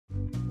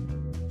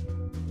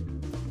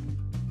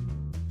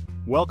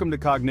Welcome to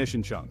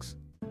CognitionChunks.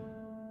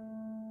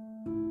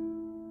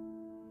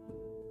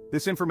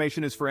 This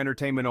information is for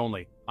entertainment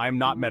only. I am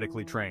not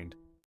medically trained.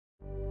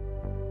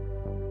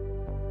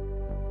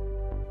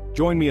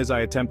 Join me as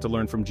I attempt to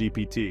learn from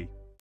GPT.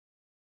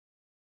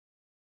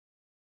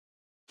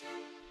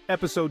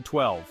 Episode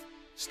 12.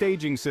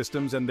 Staging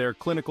systems and their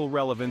clinical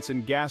relevance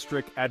in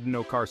gastric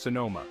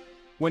adenocarcinoma.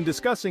 When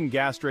discussing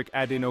gastric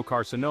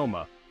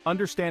adenocarcinoma,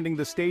 understanding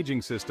the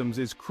staging systems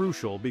is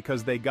crucial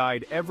because they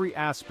guide every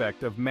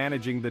aspect of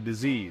managing the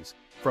disease,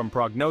 from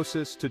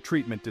prognosis to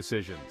treatment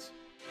decisions.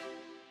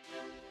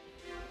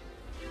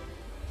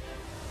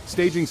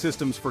 Staging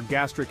systems for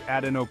gastric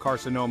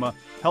adenocarcinoma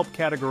help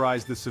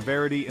categorize the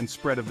severity and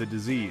spread of the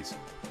disease.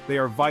 They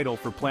are vital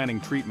for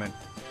planning treatment,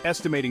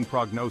 estimating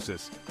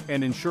prognosis,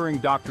 and ensuring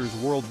doctors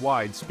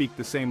worldwide speak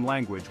the same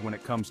language when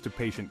it comes to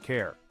patient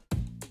care.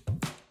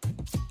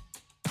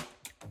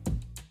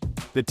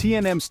 The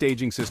TNM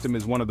staging system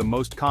is one of the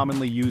most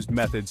commonly used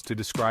methods to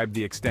describe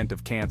the extent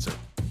of cancer.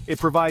 It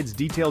provides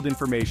detailed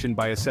information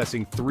by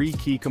assessing three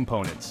key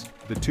components: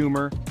 the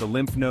tumor, the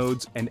lymph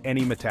nodes, and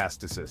any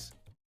metastasis.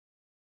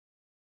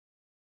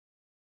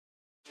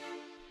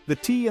 The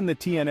T in the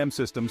TNM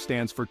system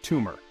stands for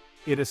tumor.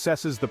 It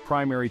assesses the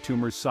primary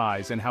tumor's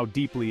size and how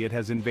deeply it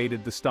has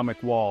invaded the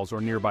stomach walls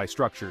or nearby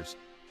structures.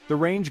 The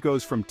range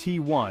goes from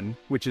T1,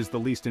 which is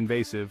the least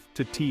invasive,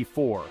 to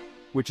T4,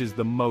 which is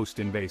the most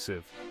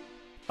invasive.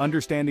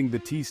 Understanding the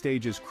T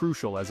stage is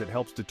crucial as it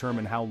helps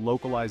determine how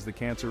localized the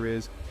cancer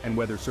is and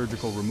whether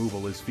surgical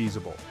removal is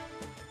feasible.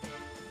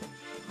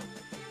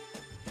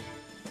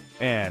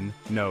 N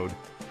node.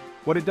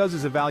 What it does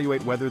is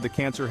evaluate whether the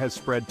cancer has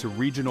spread to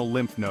regional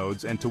lymph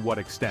nodes and to what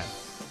extent.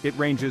 It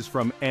ranges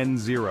from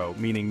N0,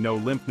 meaning no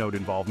lymph node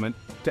involvement,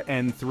 to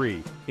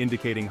N3,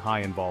 indicating high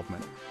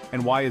involvement.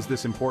 And why is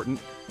this important?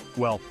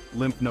 Well,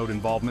 lymph node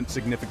involvement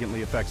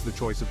significantly affects the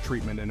choice of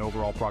treatment and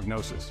overall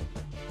prognosis.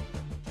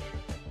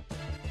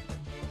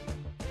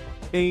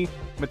 A.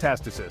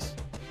 Metastasis.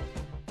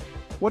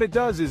 What it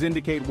does is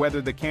indicate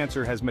whether the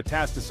cancer has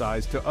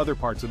metastasized to other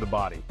parts of the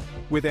body.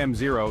 With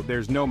M0,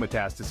 there's no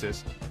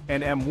metastasis,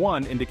 and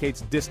M1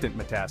 indicates distant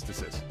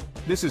metastasis.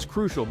 This is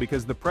crucial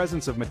because the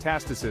presence of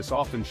metastasis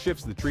often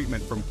shifts the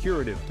treatment from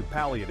curative to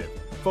palliative,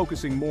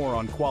 focusing more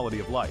on quality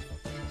of life.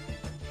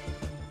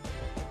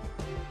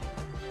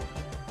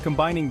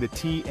 Combining the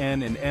T,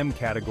 N, and M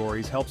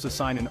categories helps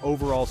assign an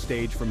overall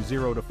stage from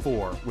 0 to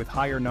 4, with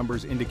higher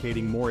numbers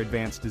indicating more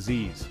advanced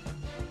disease.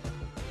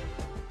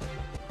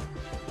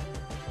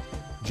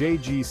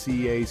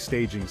 JGCA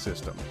staging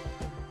system.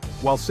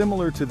 While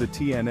similar to the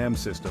TNM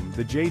system,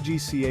 the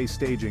JGCA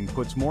staging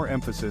puts more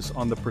emphasis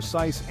on the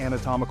precise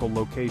anatomical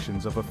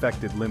locations of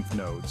affected lymph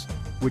nodes,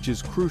 which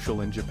is crucial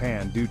in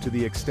Japan due to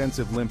the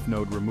extensive lymph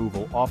node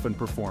removal often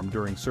performed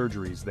during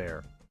surgeries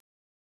there.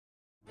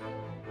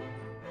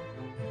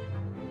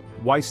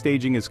 Why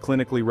staging is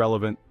clinically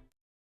relevant?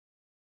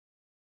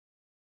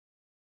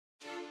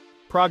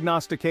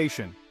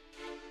 Prognostication.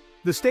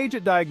 The stage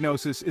at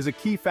diagnosis is a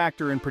key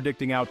factor in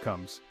predicting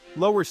outcomes.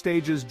 Lower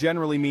stages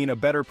generally mean a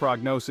better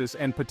prognosis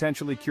and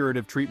potentially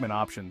curative treatment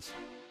options.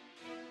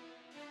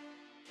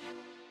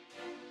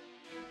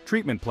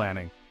 Treatment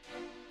planning.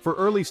 For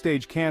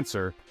early-stage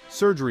cancer,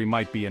 surgery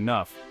might be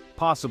enough,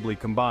 possibly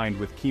combined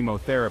with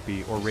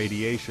chemotherapy or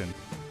radiation.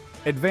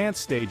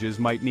 Advanced stages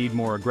might need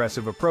more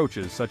aggressive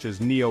approaches such as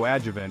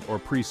neoadjuvant or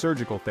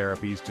pre-surgical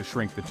therapies to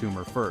shrink the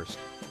tumor first.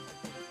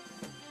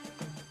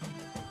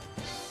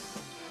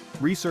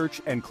 Research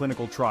and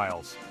clinical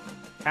trials.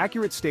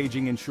 Accurate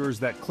staging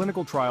ensures that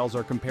clinical trials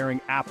are comparing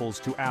apples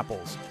to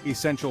apples,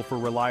 essential for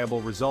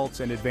reliable results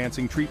and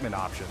advancing treatment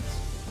options.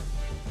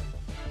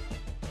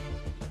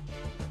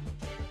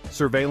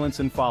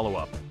 Surveillance and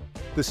follow-up.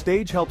 The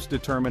stage helps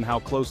determine how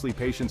closely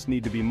patients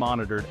need to be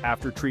monitored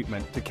after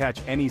treatment to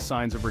catch any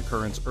signs of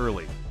recurrence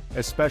early,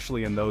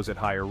 especially in those at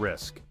higher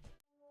risk.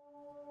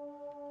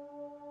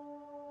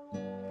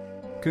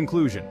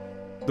 Conclusion.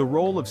 The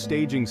role of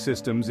staging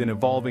systems in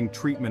evolving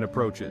treatment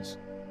approaches.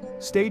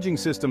 Staging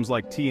systems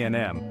like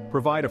TNM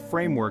provide a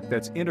framework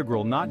that's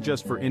integral not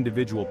just for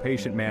individual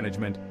patient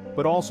management,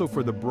 but also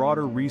for the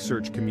broader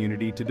research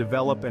community to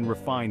develop and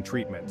refine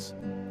treatments.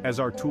 As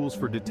our tools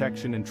for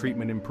detection and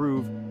treatment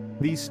improve,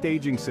 these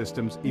staging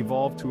systems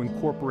evolve to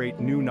incorporate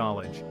new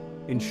knowledge,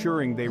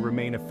 ensuring they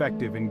remain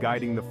effective in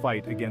guiding the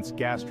fight against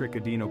gastric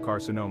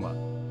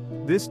adenocarcinoma.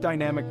 This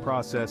dynamic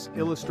process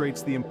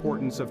illustrates the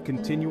importance of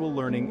continual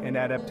learning and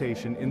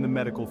adaptation in the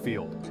medical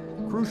field.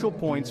 Crucial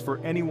points for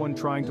anyone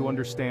trying to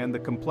understand the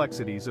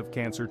complexities of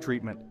cancer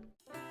treatment.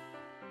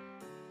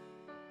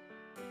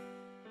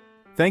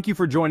 Thank you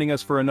for joining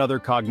us for another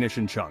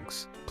Cognition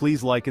Chunks.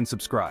 Please like and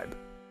subscribe.